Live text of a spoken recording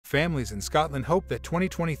Families in Scotland hope that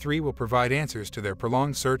 2023 will provide answers to their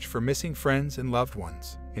prolonged search for missing friends and loved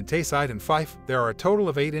ones. In Tayside and Fife, there are a total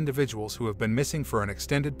of 8 individuals who have been missing for an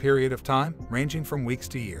extended period of time, ranging from weeks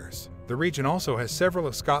to years. The region also has several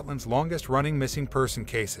of Scotland's longest-running missing person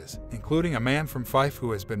cases, including a man from Fife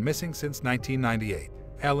who has been missing since 1998.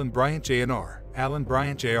 Alan Bryant Jr. Alan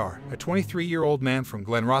Bryant Jr., a 23-year-old man from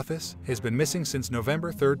Glenrothes, has been missing since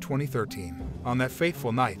November 3, 2013. On that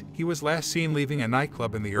fateful night, he was last seen leaving a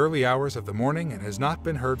nightclub in the early hours of the morning and has not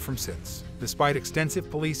been heard from since. Despite extensive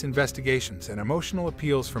police investigations and emotional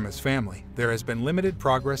appeals from his family, there has been limited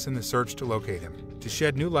progress in the search to locate him. To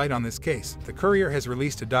shed new light on this case, the Courier has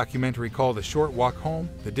released a documentary called A Short Walk Home: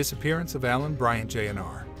 The Disappearance of Alan Bryant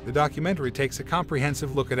Jr. The documentary takes a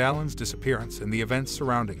comprehensive look at Alan's disappearance and the events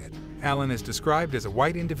surrounding it. Alan is described as a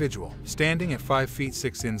white individual, standing at 5 feet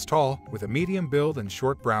 6 inches tall, with a medium build and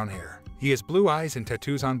short brown hair. He has blue eyes and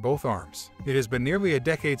tattoos on both arms. It has been nearly a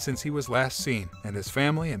decade since he was last seen, and his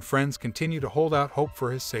family and friends continue to hold out hope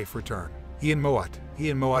for his safe return. Ian Mowat.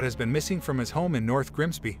 Ian Mowat has been missing from his home in North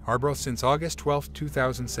Grimsby, Arbroath since August 12,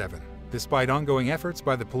 2007. Despite ongoing efforts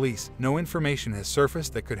by the police, no information has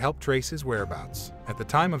surfaced that could help trace his whereabouts. At the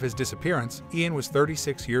time of his disappearance, Ian was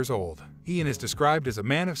 36 years old. Ian is described as a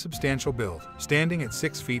man of substantial build, standing at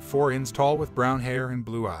 6 feet 4 inches tall with brown hair and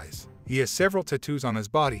blue eyes. He has several tattoos on his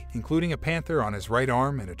body, including a panther on his right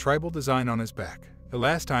arm and a tribal design on his back. The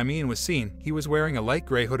last time Ian was seen, he was wearing a light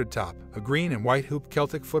gray hooded top, a green and white hoop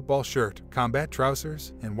Celtic football shirt, combat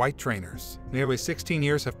trousers, and white trainers. Nearly 16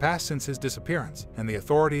 years have passed since his disappearance, and the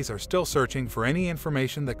authorities are still searching for any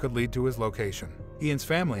information that could lead to his location. Ian's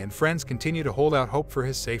family and friends continue to hold out hope for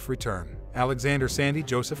his safe return. Alexander Sandy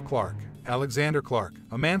Joseph Clark. Alexander Clark,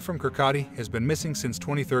 a man from Kirkcaldy, has been missing since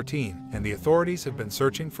 2013, and the authorities have been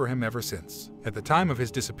searching for him ever since. At the time of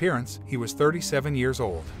his disappearance, he was 37 years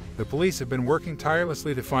old. The police have been working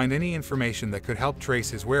tirelessly to find any information that could help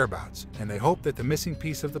trace his whereabouts, and they hope that the missing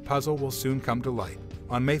piece of the puzzle will soon come to light.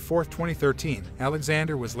 On May 4, 2013,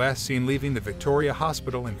 Alexander was last seen leaving the Victoria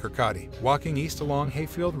Hospital in Kirkcaldy, walking east along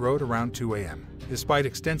Hayfield Road around 2 a.m. Despite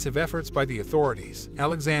extensive efforts by the authorities,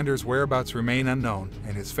 Alexander's whereabouts remain unknown,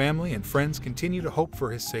 and his family and friends continue to hope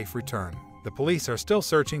for his safe return. The police are still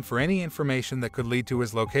searching for any information that could lead to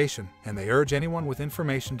his location, and they urge anyone with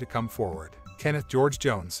information to come forward. Kenneth George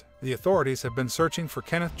Jones. The authorities have been searching for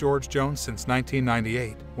Kenneth George Jones since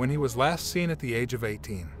 1998, when he was last seen at the age of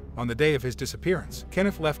 18. On the day of his disappearance,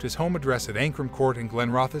 Kenneth left his home address at Ancram Court in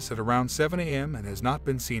Glenrothes at around 7 a.m. and has not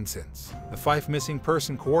been seen since. The Fife Missing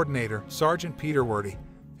Person Coordinator, Sergeant Peter Wordy,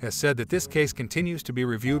 has said that this case continues to be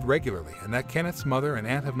reviewed regularly and that Kenneth's mother and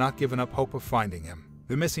aunt have not given up hope of finding him.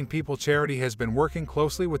 The Missing People charity has been working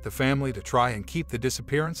closely with the family to try and keep the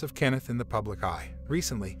disappearance of Kenneth in the public eye.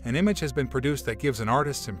 Recently, an image has been produced that gives an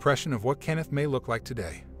artist's impression of what Kenneth may look like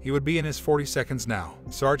today. He would be in his 40s now.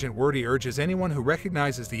 Sergeant Wordy urges anyone who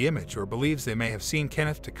recognizes the image or believes they may have seen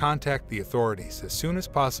Kenneth to contact the authorities as soon as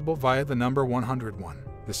possible via the number 101.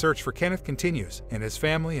 The search for Kenneth continues, and his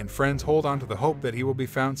family and friends hold on to the hope that he will be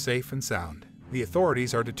found safe and sound. The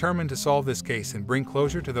authorities are determined to solve this case and bring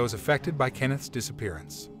closure to those affected by Kenneth's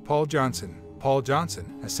disappearance. Paul Johnson. Paul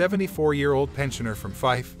Johnson, a 74-year-old pensioner from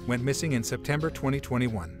Fife, went missing in September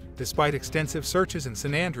 2021. Despite extensive searches in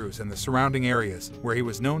St Andrews and the surrounding areas, where he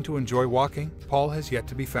was known to enjoy walking, Paul has yet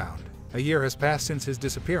to be found. A year has passed since his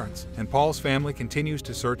disappearance, and Paul's family continues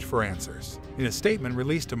to search for answers. In a statement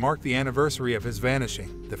released to mark the anniversary of his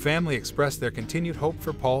vanishing, the family expressed their continued hope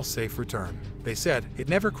for Paul's safe return. They said, "It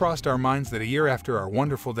never crossed our minds that a year after our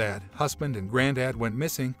wonderful dad, husband, and granddad went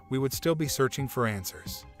missing, we would still be searching for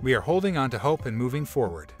answers. We are holding on to hope and moving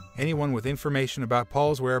forward." Anyone with information about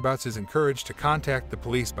Paul's whereabouts is encouraged to contact the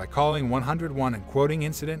police by calling 101 and quoting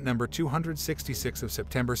incident number 266 of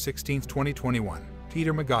September 16, 2021.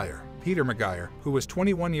 Peter Maguire. Peter Maguire, who was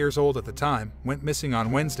 21 years old at the time, went missing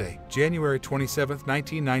on Wednesday, January 27,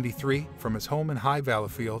 1993, from his home in High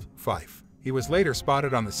Valleyfield, Fife. He was later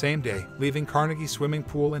spotted on the same day, leaving Carnegie Swimming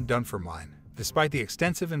Pool in Dunfermline. Despite the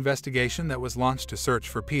extensive investigation that was launched to search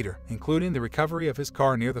for Peter, including the recovery of his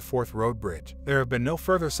car near the Forth Road Bridge, there have been no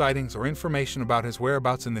further sightings or information about his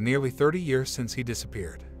whereabouts in the nearly 30 years since he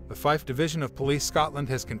disappeared. The Fife Division of Police Scotland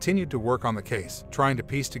has continued to work on the case, trying to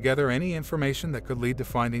piece together any information that could lead to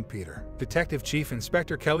finding Peter. Detective Chief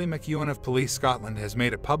Inspector Kelly McEwen of Police Scotland has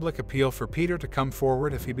made a public appeal for Peter to come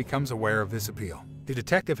forward if he becomes aware of this appeal. The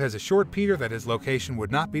detective has assured Peter that his location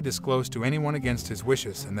would not be disclosed to anyone against his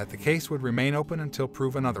wishes and that the case would remain open until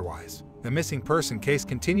proven otherwise. The missing person case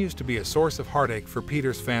continues to be a source of heartache for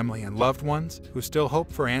Peter's family and loved ones, who still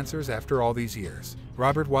hope for answers after all these years.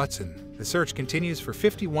 Robert Watson. The search continues for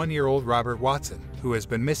 51-year-old Robert Watson, who has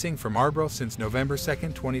been missing from Arbroath since November 2,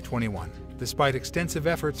 2021. Despite extensive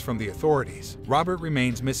efforts from the authorities, Robert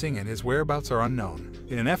remains missing and his whereabouts are unknown.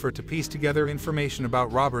 In an effort to piece together information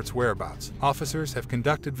about Robert's whereabouts, officers have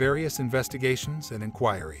conducted various investigations and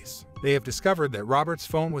inquiries. They have discovered that Robert's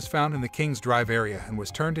phone was found in the Kings Drive area and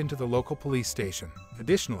was turned into the local police station.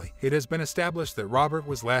 Additionally, it has been established that Robert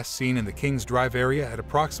was last seen in the Kings Drive area at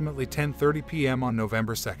approximately 10:30 p.m. on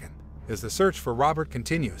November 2nd. As the search for Robert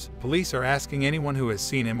continues, police are asking anyone who has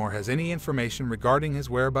seen him or has any information regarding his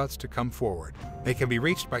whereabouts to come forward. They can be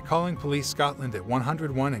reached by calling Police Scotland at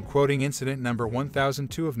 101 and quoting incident number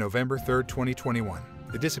 1002 of November 3, 2021.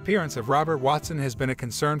 The disappearance of Robert Watson has been a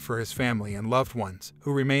concern for his family and loved ones,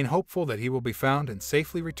 who remain hopeful that he will be found and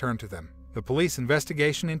safely returned to them. The police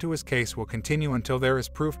investigation into his case will continue until there is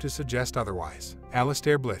proof to suggest otherwise.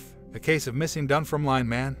 Alastair Blyth. The case of missing Dunfermline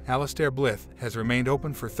man, Alastair Blyth, has remained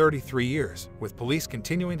open for 33 years, with police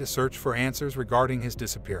continuing to search for answers regarding his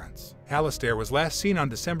disappearance. Alastair was last seen on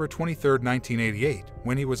December 23, 1988,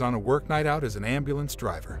 when he was on a work night out as an ambulance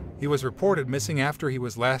driver. He was reported missing after he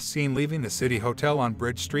was last seen leaving the City Hotel on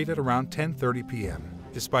Bridge Street at around 10:30 p.m.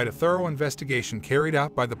 Despite a thorough investigation carried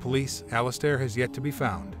out by the police, Alastair has yet to be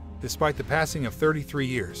found. Despite the passing of 33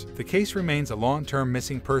 years, the case remains a long-term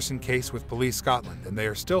missing person case with Police Scotland, and they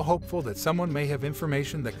are still hopeful that someone may have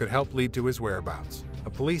information that could help lead to his whereabouts.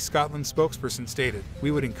 A Police Scotland spokesperson stated,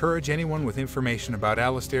 "We would encourage anyone with information about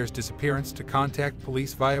Alastair's disappearance to contact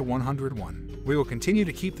police via 101. We will continue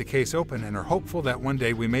to keep the case open and are hopeful that one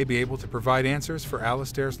day we may be able to provide answers for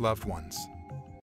Alastair's loved ones."